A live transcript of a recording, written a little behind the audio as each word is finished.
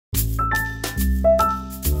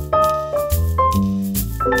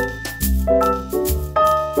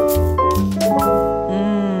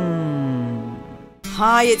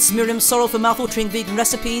Hi, it's Miriam Sorrell for Mouthwatering Vegan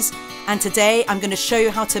Recipes, and today I'm going to show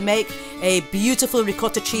you how to make a beautiful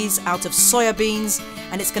ricotta cheese out of soya beans,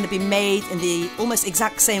 and it's going to be made in the almost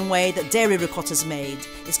exact same way that dairy ricotta is made.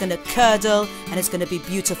 It's going to curdle and it's going to be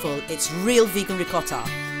beautiful. It's real vegan ricotta.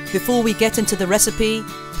 Before we get into the recipe,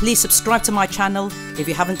 please subscribe to my channel if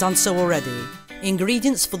you haven't done so already.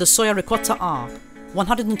 Ingredients for the soya ricotta are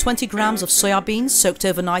 120 grams of soya beans soaked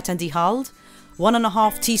overnight and dehulled,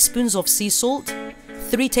 1.5 teaspoons of sea salt,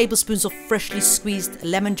 3 tablespoons of freshly squeezed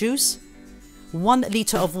lemon juice, 1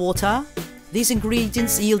 litre of water. These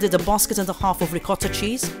ingredients yielded a basket and a half of ricotta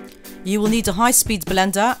cheese. You will need a high-speed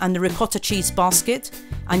blender and a ricotta cheese basket,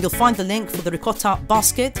 and you'll find the link for the ricotta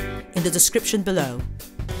basket in the description below.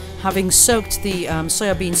 Having soaked the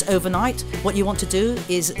soya beans overnight, what you want to do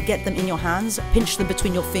is get them in your hands, pinch them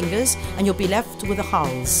between your fingers, and you'll be left with the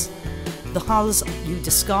hulls. The hulls you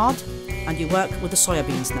discard and you work with the soya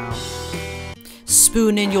beans now.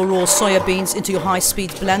 Spoon in your raw soya beans into your high-speed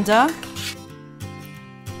blender.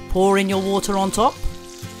 Pour in your water on top.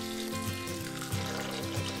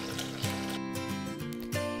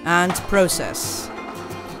 And process.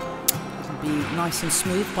 It'll be nice and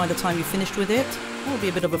smooth by the time you're finished with it. There'll be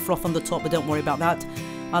a bit of a froth on the top, but don't worry about that.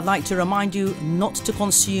 I'd like to remind you not to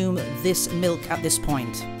consume this milk at this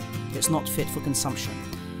point. It's not fit for consumption.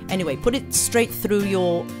 Anyway, put it straight through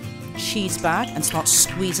your cheese bag and start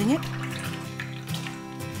squeezing it.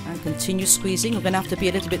 And continue squeezing. You're going to have to be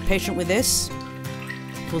a little bit patient with this.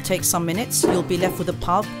 It will take some minutes. You'll be left with a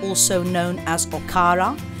pulp, also known as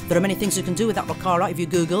okara. There are many things you can do with that okara if you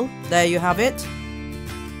Google. There you have it.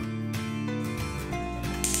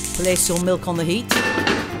 Place your milk on the heat.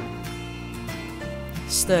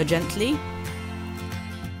 Stir gently.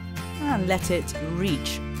 And let it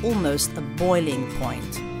reach almost a boiling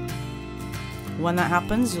point. When that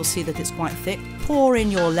happens, you'll see that it's quite thick. Pour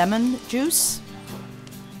in your lemon juice.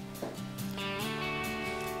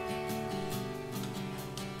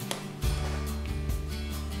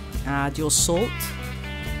 Add your salt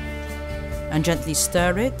and gently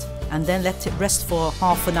stir it, and then let it rest for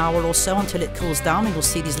half an hour or so until it cools down, and you'll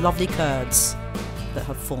see these lovely curds that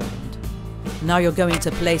have formed. Now you're going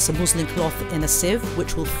to place a muslin cloth in a sieve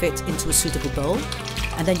which will fit into a suitable bowl,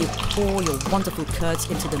 and then you pour your wonderful curds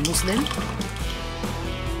into the muslin.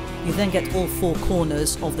 You then get all 4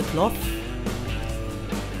 corners of the cloth,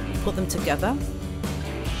 put them together,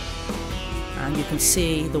 and you can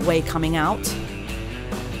see the whey coming out.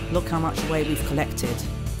 Look how much whey we've collected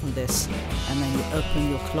from this. And then you open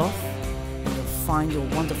your cloth and you'll find your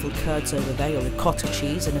wonderful curds over there, your ricotta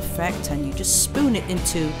cheese in effect, and you just spoon it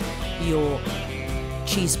into your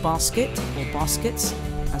cheese basket or baskets,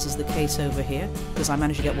 as is the case over here, because I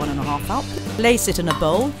managed to get 1.5 out. Place it in a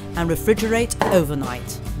bowl and refrigerate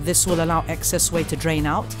overnight. This will allow excess whey to drain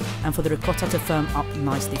out and for the ricotta to firm up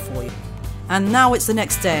nicely for you. And now it's the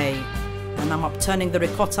next day, and I'm upturning the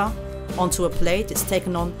ricotta onto a plate. It's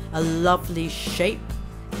taken on a lovely shape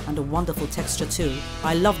and a wonderful texture too.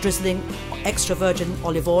 I love drizzling extra virgin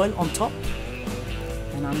olive oil on top,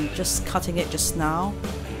 and I'm just cutting it just now.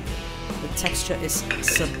 The texture is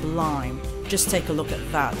sublime. Just take a look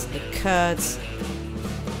at that, the curds,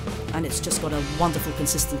 and it's just got a wonderful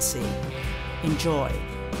consistency. Enjoy.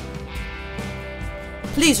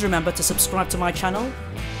 Please remember to subscribe to my channel,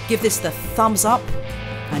 give this the thumbs up,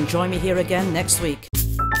 and join me here again next week.